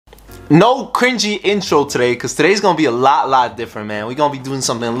No cringy intro today, because today's gonna be a lot different, man. We're gonna be doing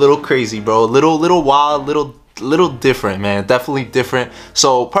something a little crazy, bro. A little wild, little different, man. Definitely different.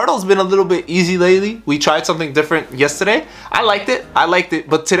 So Poeltl's been a little bit easy lately. We tried something different yesterday. I liked it,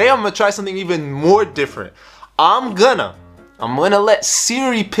 but today I'm gonna try something even more different. I'm gonna let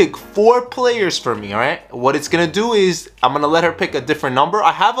Siri pick 4 players for me, all right? What it's gonna do is I'm gonna let her pick a different number.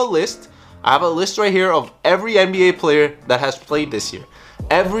 I have a list right here of every NBA player that has played this year.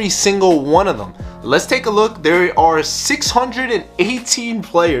 Every single one of them. Let's take a look. There are 618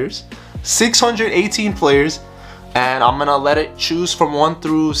 players. 618 players. And I'm gonna let it choose from 1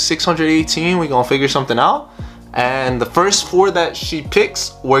 through 618. We're gonna figure something out. And the first 4 that she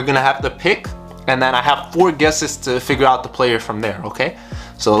picks, we're gonna have to pick. And then I have 4 guesses to figure out the player from there, okay?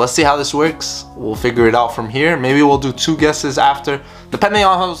 So let's see how this works. We'll figure it out from here. Maybe we'll do 2 guesses after. Depending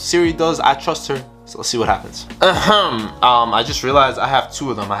on how Siri does, I trust her. So let's see what happens. I just realized I have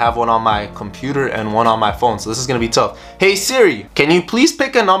 2 of them. I have one on my computer and one on my phone. So this is gonna be tough. Hey Siri, can you please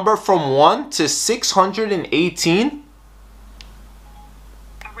pick a number from 1 to 618?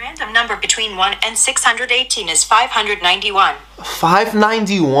 A random number between 1 and 618 is 591.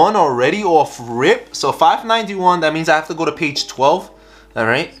 591 already off rip? So 591, that means I have to go to page 12. All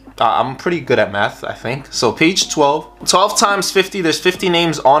right. I'm pretty good at math, I think. So page 12. 12 times 50, there's 50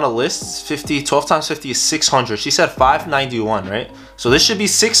 names on a list. 12 times 50 is 600. She said 591, right? So this should be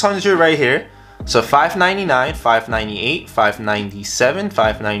 600 right here. So 599, 598, 597,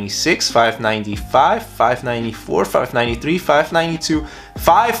 596, 595, 594, 593, 592,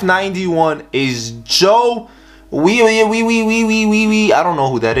 591 is Joe. I don't know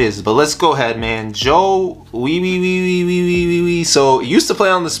who that is, but let's go ahead, man. Joe, So, used to play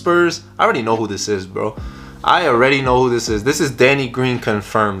on the Spurs. I already know who this is, bro. I already know who this is. This is Danny Green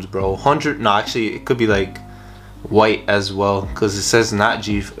confirmed, bro. 100, no, actually, it could be like white as well, because it says not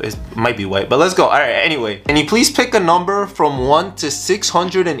G. It might be white, but let's go. All right, anyway. Can you please pick a number from 1 to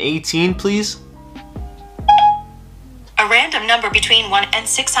 618, please? A random number between 1 and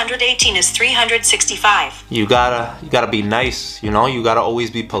 618 is 365. You gotta be nice, you know? You gotta always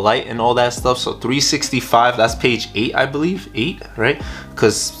be polite and all that stuff. So 365, that's page 8, I believe. 8, right?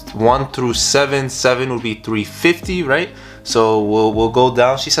 Because 1 through 7 would be 350, right? So we'll go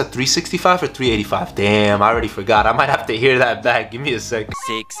down. She said 365 or 385. Damn, I already forgot. I might have to hear that back. Give me a sec.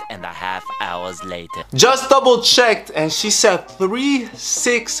 6.5 hours later. Just double checked, and she said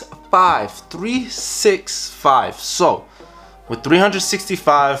 365. 365. So with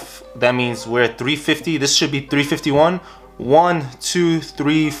 365, that means we're at 350. This should be 351. 1, 2,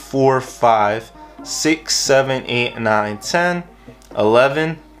 3, 4, 5, 6, 7, 8, 9, 10,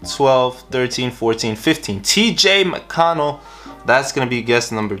 11, 12, 13, 14, 15. TJ McConnell. That's going to be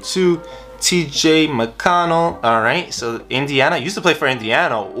guess number 2. TJ McConnell. All right. So Indiana. Used to play for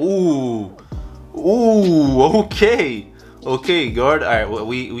Indiana. Ooh. Okay. Okay, guard. All right. Well,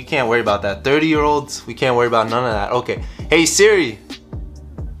 we can't worry about that. 30-year-olds. We can't worry about none of that. Okay. Hey, Siri.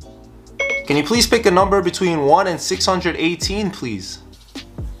 Can you please pick a number between 1 and 618, please?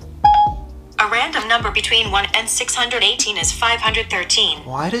 A random number between 1 and 618 is 513.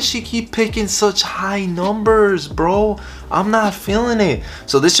 Why does she keep picking such high numbers, bro? I'm not feeling it.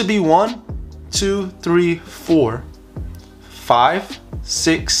 So this should be 1, 2, 3, 4, 5,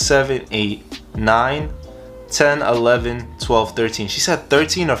 6, 7, 8, 9, 10, 11, 12, 13. She said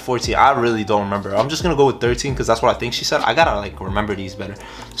 13 or 14. I really don't remember. I'm just gonna go with 13 because that's what I think she said. I gotta like remember these better.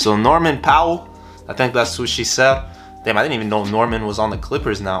 So Norman Powell, I think that's who she said. Damn, I didn't even know Norman was on the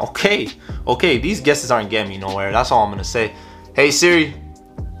Clippers now. Okay, these guesses aren't getting me nowhere. That's all I'm gonna say. Hey Siri,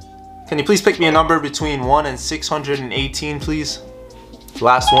 can you please pick me a number between 1 and 618, please?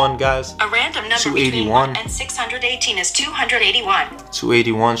 Last one, guys. A random number between 1 and 618 is 281.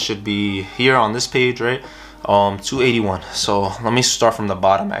 281 should be here on this page, right? 281. So let me start from the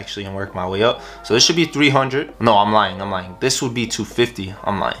bottom actually and work my way up. So this should be 300. No, I'm lying. This would be 250.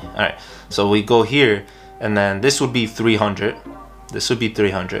 I'm lying. All right. So we go here. And then this would be 300. This would be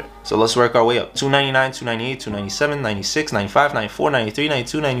 300. So let's work our way up. 299, 298, 297, 96, 95, 94, 93,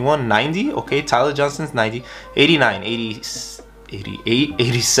 92, 91, 90. Okay, Tyler Johnson's 90. 89, 80, 88,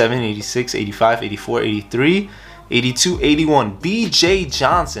 87, 86, 85, 84, 83, 82, 81. BJ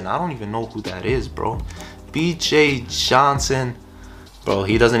Johnson. I don't even know who that is, bro. BJ Johnson. Bro,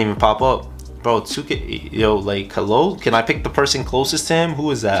 he doesn't even pop up. Bro, 2K, yo, like, hello? Can I pick the person closest to him? Who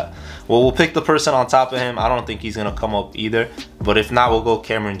is that? Well, we'll pick the person on top of him. I don't think he's going to come up either. But if not, we'll go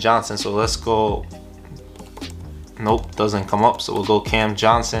Cameron Johnson. So let's go. Nope, doesn't come up. So we'll go Cam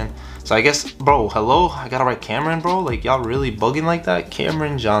Johnson. So I guess, bro, hello? I got to write Cameron, bro? Like, y'all really bugging like that?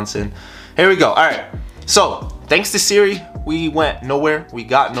 Cameron Johnson. Here we go. All right. So, thanks to Siri, we went nowhere. We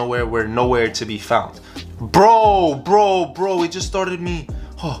got nowhere. We're nowhere to be found. Bro, it just started me.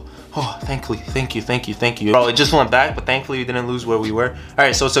 Oh, thankfully, thank you. Bro, it just went back, but thankfully we didn't lose where we were. All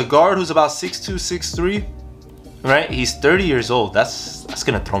right, so it's a guard who's about 6'2", 6'3", right? He's 30 years old. That's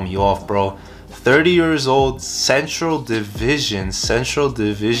gonna throw me off, bro. 30 years old, Central Division,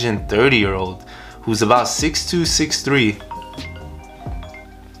 30-year-old, who's about 6'2", 6'3".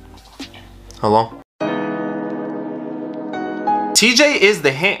 Hello? TJ is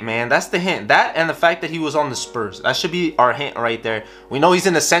the hint, man. That's the hint. That and the fact that he was on the Spurs. That should be our hint right there. We know he's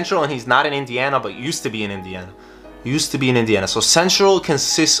in the Central and he's not in Indiana, but used to be in Indiana. So Central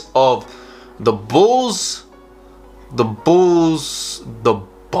consists of the Bulls, the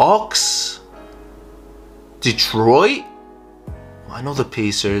Bucks, Detroit. I know the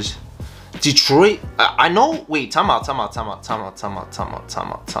Pacers. Detroit. I know. Wait, time out.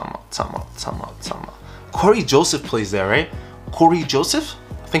 Corey Joseph plays there, right? Corey Joseph?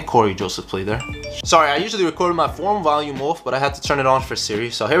 I think Corey Joseph played there. Sorry, I usually record my phone volume off, but I had to turn it on for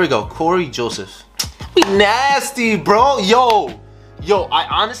Siri. So here we go. Corey Joseph. We nasty, bro. Yo, I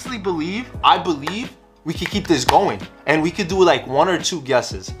honestly believe, we could keep this going. And we could do like 1 or 2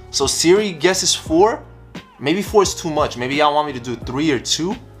 guesses. So Siri guesses 4. Maybe 4 is too much. Maybe y'all want me to do 3 or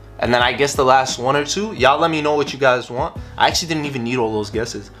 2. And then I guess the last 1 or 2. Y'all let me know what you guys want. I actually didn't even need all those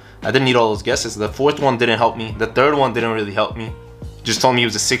guesses. The 4th one didn't help me. The 3rd one didn't really help me. Just told me he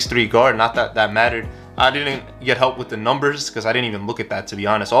was a 6'3" guard. Not that that mattered. I didn't get help with the numbers because I didn't even look at that, to be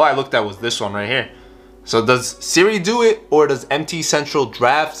honest. All I looked at was this one right here. So does Siri do it, or does MT Central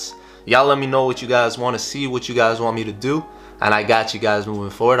drafts? Y'all let me know what you guys want to see, what you guys want me to do. And I got you guys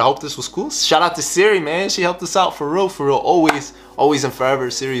moving forward. I hope this was cool. Shout out to Siri, man. She helped us out for real. Always and forever.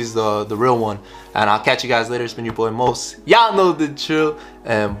 Siri is the real one. And I'll catch you guys later. It's been your boy Mos. Y'all know the drill.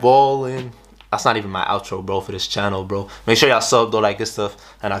 And ballin'. That's not even my outro, bro, for this channel, bro. Make sure y'all sub, though, like this stuff.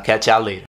 And I'll catch y'all later.